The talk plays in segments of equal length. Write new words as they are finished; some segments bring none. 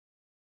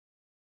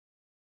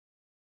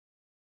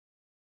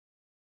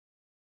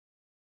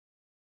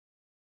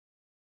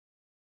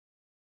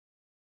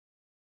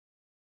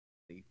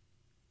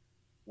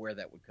where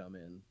that would come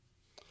in,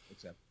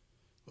 except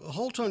A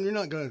whole tone, you're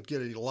not going to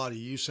get a lot of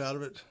use out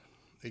of it,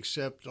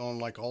 except on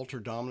like alter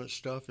dominant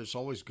stuff. It's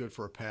always good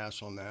for a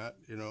pass on that,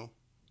 you know.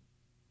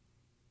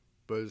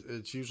 But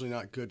it's usually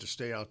not good to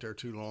stay out there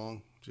too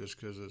long, just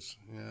because it's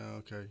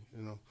okay,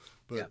 you know.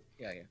 But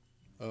yeah.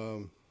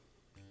 um,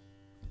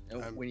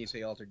 And when you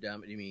say altered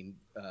dominant, you mean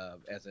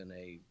as in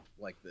a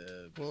like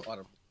the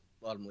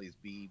autumn leaves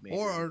B major?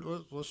 Or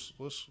let's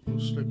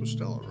stick with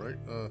Stella, right?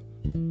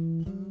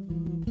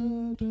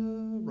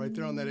 Right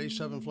there on that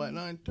A7 flat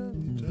 9.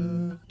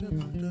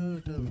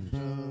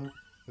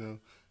 You know,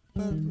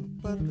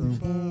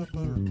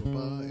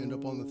 end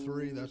up on the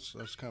 3. That's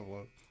kind of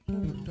low.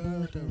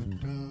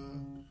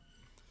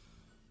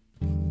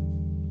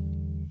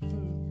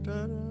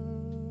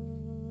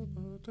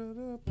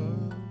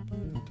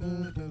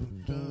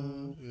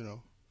 You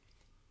know,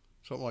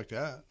 something like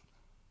that.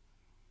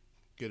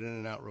 Get in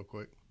and out real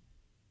quick.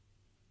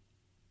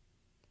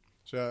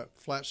 So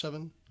flat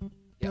 7.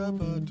 Yeah.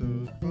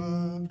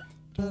 And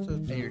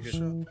you're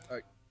just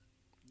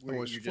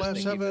flat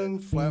 7,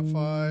 flat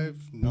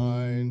 5,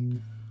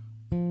 9,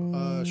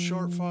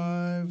 short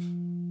 5,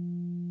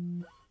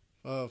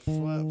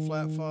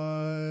 flat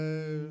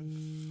 5,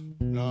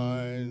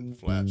 9,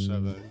 flat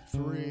 7,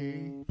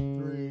 3,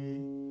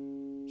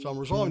 3. So I'm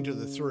resolving to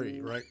the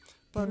 3, right?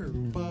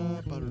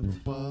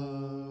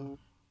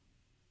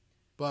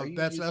 But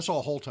that's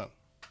all whole tone.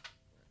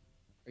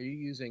 Are you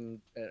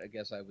using? I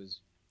guess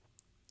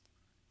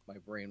my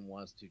brain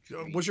wants to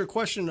treat. Was your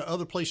question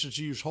other places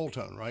you use whole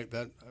tone, right?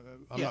 That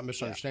I'm not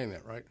misunderstanding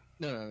that, right?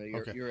 No.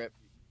 You're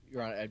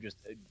on. I just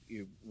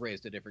you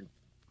raised a different.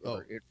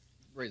 It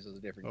raises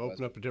a different.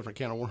 Open up a different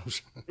can of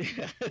worms.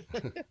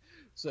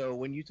 So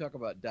when you talk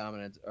about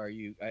dominance, are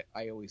you?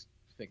 I always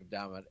think of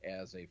dominant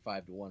as a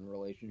 5-to-1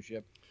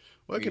 relationship.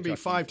 Well, it could be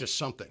 5 to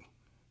something.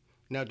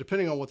 Now,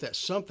 depending on what that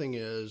something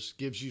is,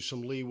 gives you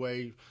some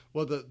leeway.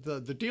 Well,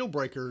 the deal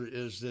breaker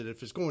is that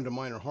if it's going to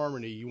minor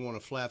harmony, you want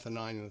to flat the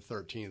 9 and the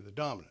 13 of the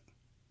dominant.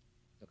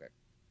 Okay.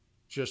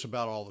 Just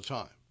about all the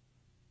time.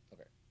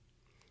 Okay.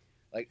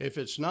 Like if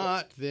it's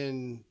not,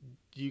 then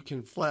you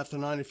can flat the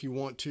 9 if you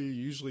want to. You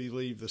usually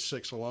leave the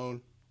 6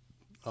 alone.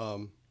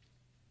 But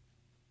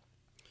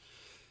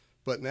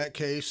in that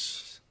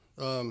case,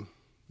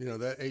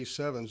 that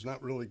A7 is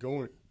not really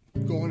going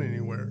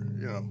anywhere.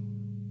 You know.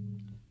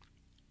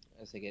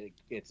 I think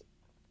it's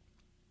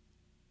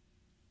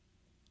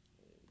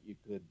you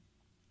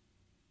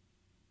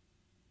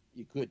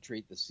could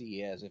treat the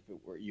C as if it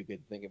were. You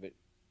could think of it.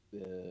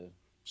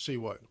 C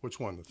what? Which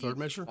one? The third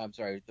measure? I'm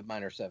sorry, the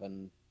minor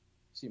 7,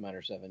 C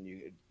minor 7.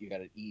 You got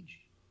an E.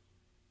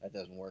 That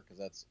doesn't work because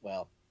that's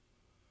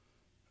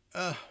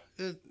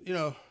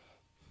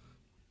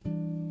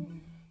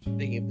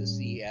Thinking of the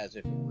C as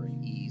if it were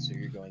an E, so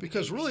you're going.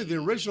 Because really,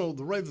 the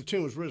way the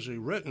tune was originally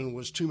written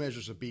was 2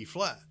 measures of B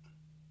flat.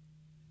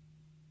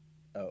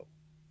 Oh.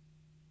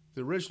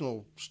 The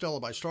original Stella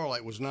by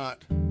Starlight was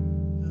not.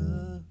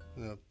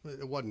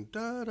 It wasn't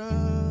da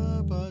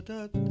da ba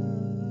da da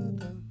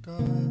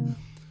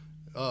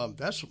da.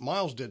 That's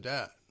Miles did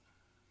that,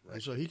 right.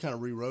 And so he kind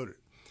of rewrote it.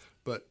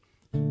 But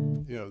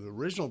the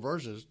original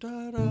version is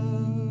da da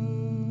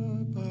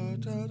ba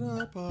da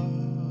da ba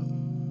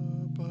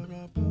ba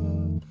da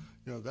ba.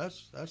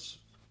 That's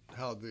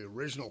how the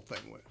original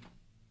thing went.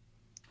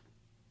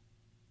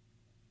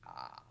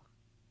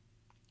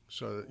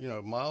 So,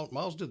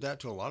 Miles did that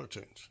to a lot of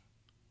tunes.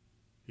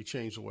 He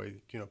changed the way,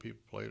 people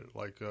played it.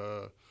 Like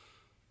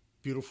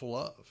Beautiful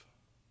Love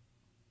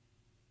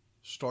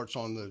starts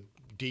on the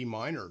D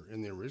minor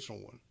in the original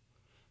one.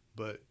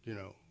 But,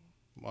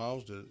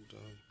 Miles did.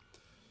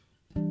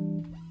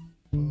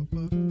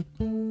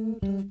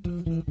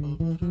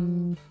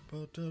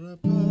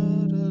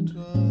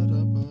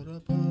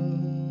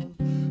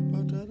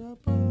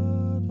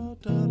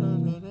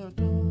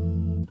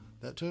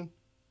 That tune?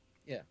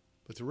 Yeah.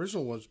 But the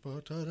original was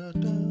it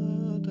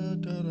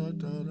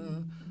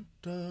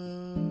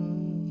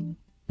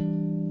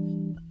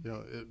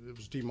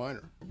was D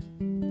minor.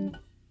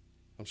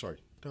 I'm sorry.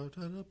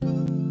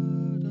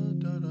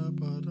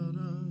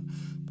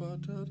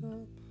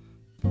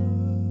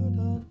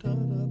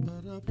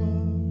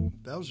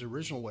 That was the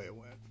original way it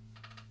went.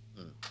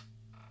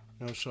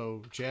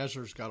 So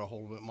jazzers got a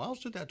hold of it. Miles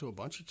did that to a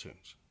bunch of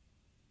tunes.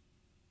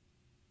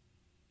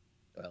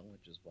 Well,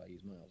 which is why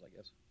he's Miles, I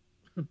guess.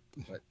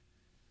 But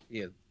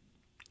yeah,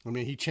 I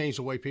mean, he changed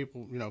the way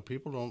people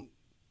don't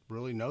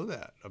really know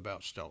that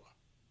about Stella.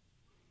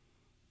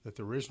 That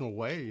the original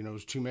way,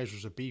 was 2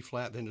 measures of B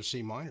flat, then to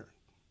C minor.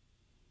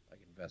 I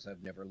confess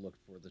I've never looked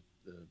for the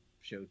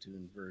show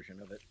tune version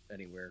of it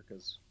anywhere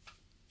because.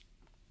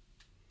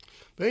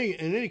 But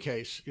in any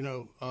case,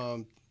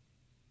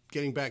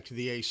 getting back to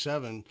the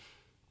A7,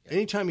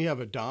 anytime you have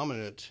a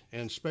dominant,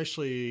 and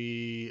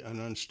especially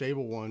an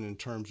unstable one in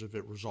terms of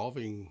it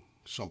resolving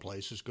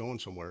someplace, it's going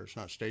somewhere, it's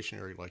not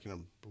stationary like in a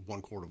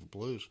 1 chord of a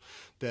blues,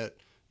 that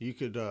you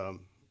could,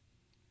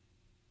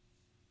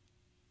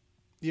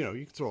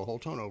 you could throw a whole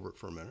tone over it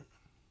for a minute,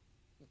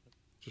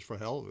 just for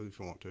hell of it if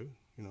you want to,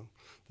 You know,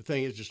 the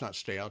thing is just not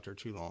stay out there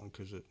too long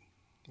because it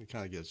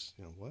kind of gets,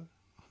 you know, what?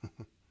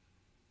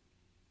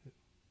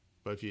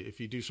 But if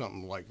you do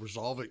something like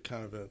resolve it,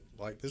 kind of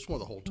like this is one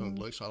of the whole tone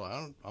licks.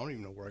 I don't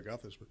even know where I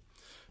got this, but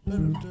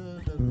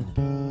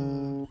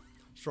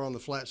start on the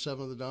flat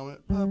 7 of the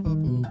dominant.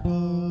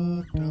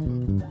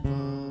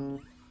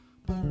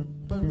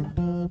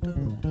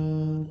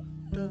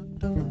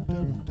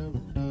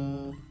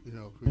 You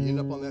know, we end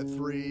up on that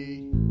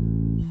 3.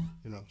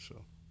 You know, so.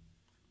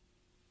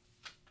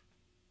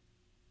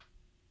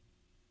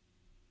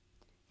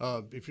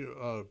 If you're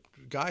a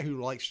guy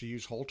who likes to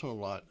use whole tone a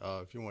lot,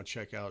 if you want to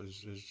check out,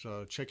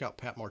 check out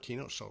Pat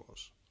Martino's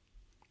solos.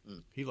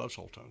 He loves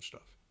whole tone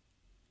stuff.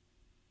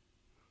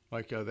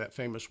 Like that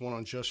famous one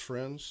on Just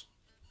Friends.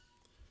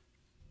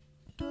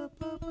 You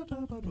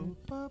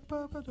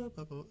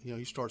know,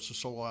 he starts the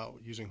solo out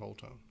using whole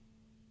tone.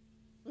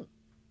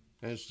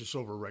 And it's just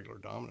over a regular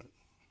dominant.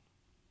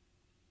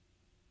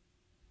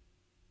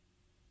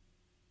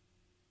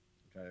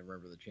 I'm trying to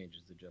remember the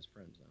changes to Just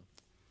Friends now.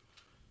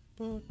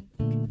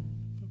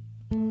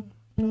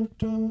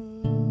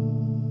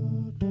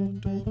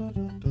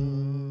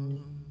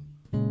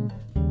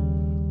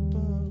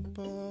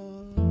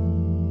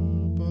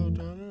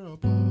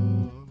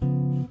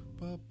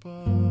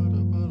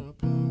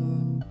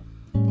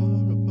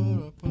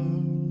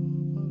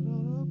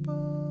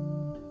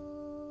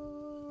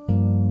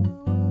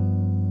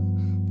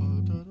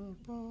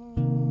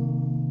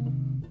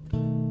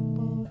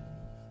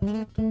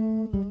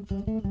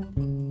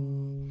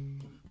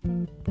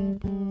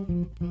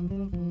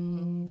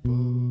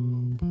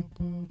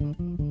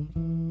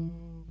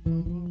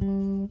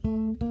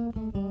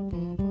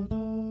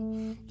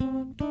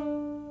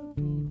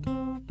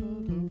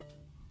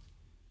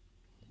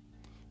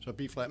 So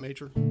B flat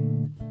major,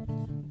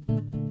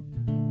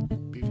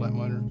 B flat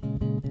minor,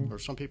 or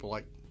some people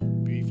like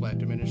B flat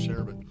diminished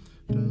there, but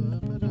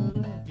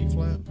B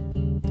flat,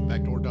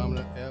 backdoor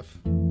dominant F,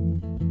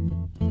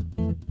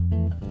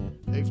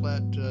 A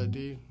flat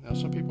D. Now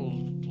some people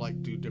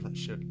like do different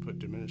shit, put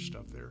diminished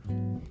stuff there,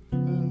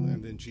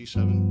 and then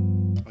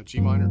G7, G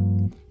minor,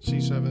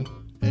 C7,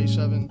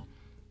 A7,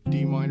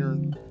 D minor,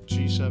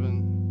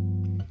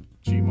 G7,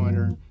 G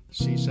minor,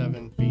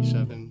 C7,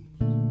 B7.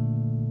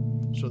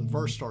 So the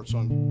verse starts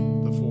on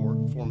the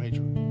 4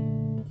 major.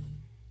 Okay.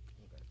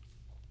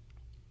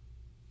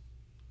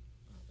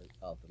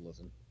 I'll have to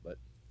listen,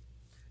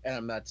 and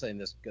I'm not saying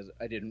this because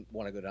I didn't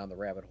want to go down the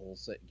rabbit hole.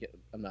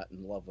 I'm not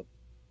in love with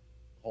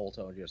whole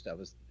tone. I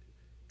was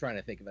trying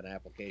to think of an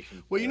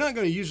application. Well, you're not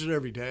going to use it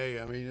every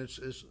day. I mean,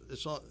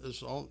 it's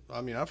all.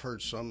 I mean, I've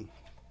heard some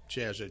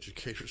jazz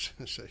educators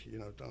say,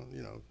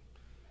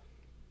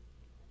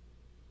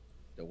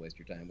 don't waste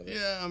your time with it.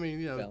 Yeah, I mean,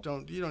 you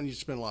don't need to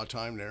spend a lot of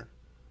time there.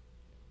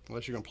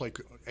 Unless you're going to play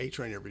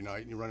A-Train every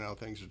night and you run out of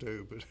things to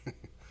do. But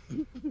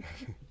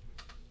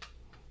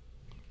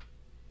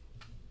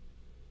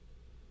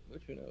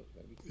which who knows?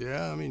 Maybe.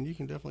 Yeah, I mean, you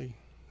can definitely.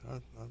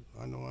 I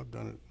know I've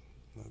done it.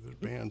 There's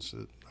bands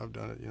that I've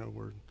done it.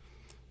 Where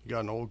you got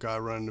an old guy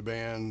running the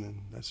band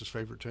and that's his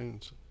favorite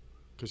tunes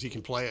because he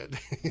can play it.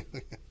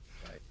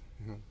 Right.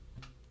 Yeah.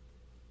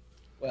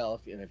 Well,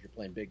 if you're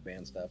playing big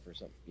band stuff or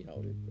something,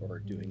 or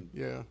doing.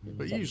 Yeah,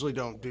 but you usually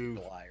don't do.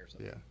 July or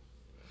something. Yeah.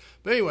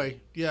 But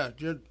anyway, yeah,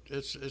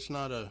 it's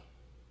not a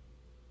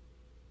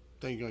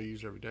thing you're going to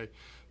use every day.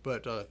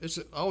 But I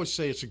always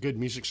say it's a good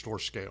music store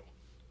scale.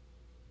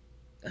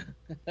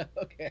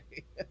 Okay.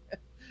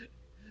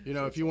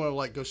 If you want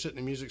to go sit in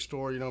a music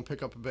store,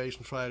 pick up a bass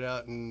and try it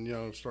out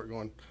and, start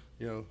going,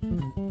 and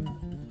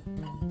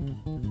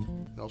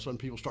all of a sudden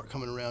people start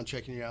coming around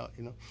checking you out,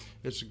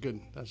 it's a good,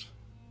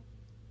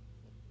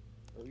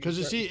 because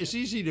it's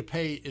easy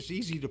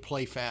to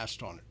play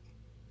fast on it.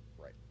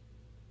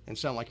 And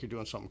sound like you're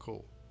doing something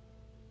cool.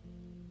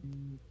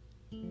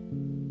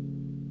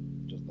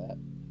 Just that.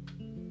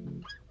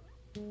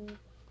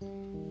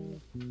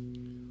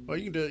 Well,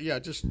 you can do it. Yeah,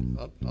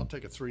 I'll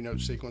take a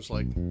 3-note sequence.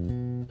 All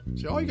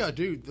you got to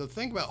do, the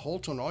thing about whole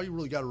tone, all you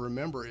really got to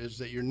remember is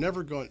that you're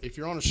never going, if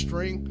you're on a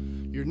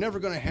string, you're never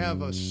going to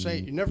have a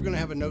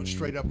note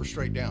straight up or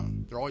straight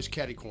down. They're always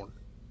catty corner.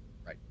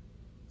 Right.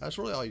 That's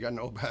really all you got to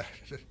know about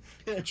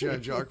it,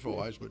 geography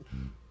wise.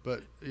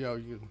 But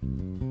you.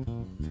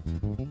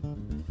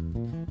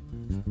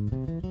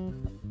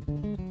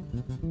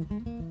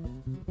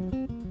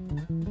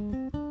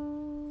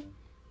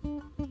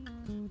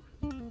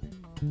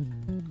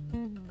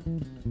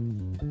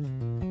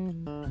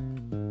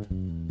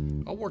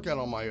 I'll work out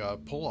on my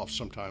pull-offs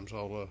sometimes.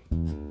 What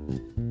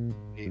do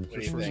you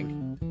think?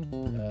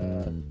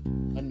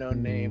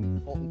 Unknown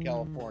name, Fulton,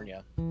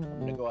 California. I'm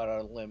going to go out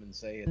on a limb and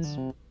say it's...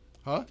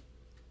 Huh?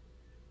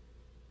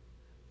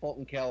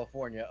 Fulton,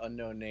 California,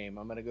 unknown name.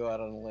 I'm going to go out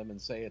on a limb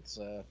and say it's...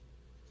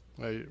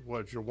 Hey,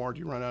 what, your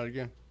warranty run out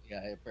again?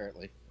 Yeah,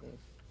 apparently.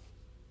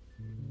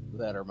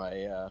 That or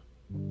my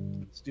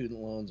student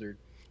loans are...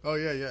 Oh,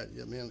 yeah,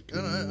 man.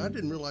 God, I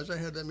didn't realize I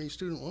had that many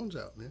student loans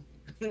out, man.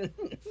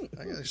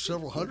 I got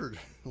several hundred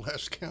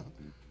last count.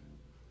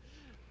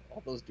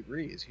 All those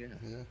degrees, yeah.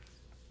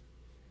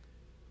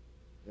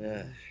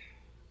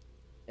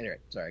 Anyway,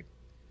 sorry.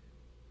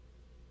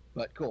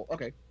 But cool.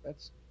 Okay,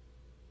 that's.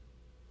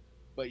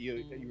 But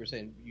you were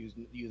saying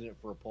using it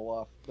for a pull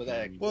off, but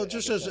that Well,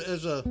 just as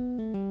a,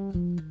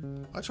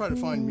 I try to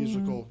find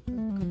musical.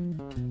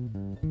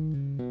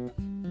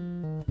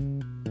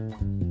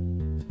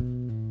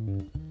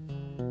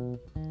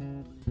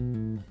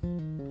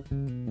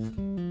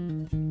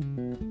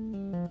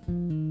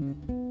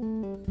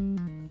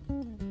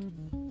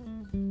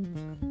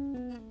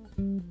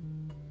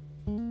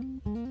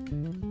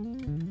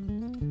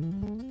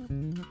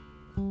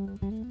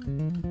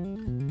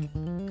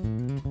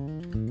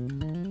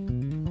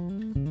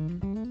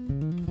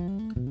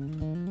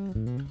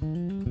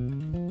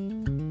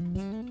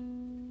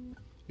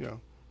 You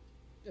know,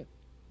 Yeah.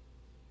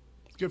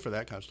 good for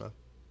that kind of stuff.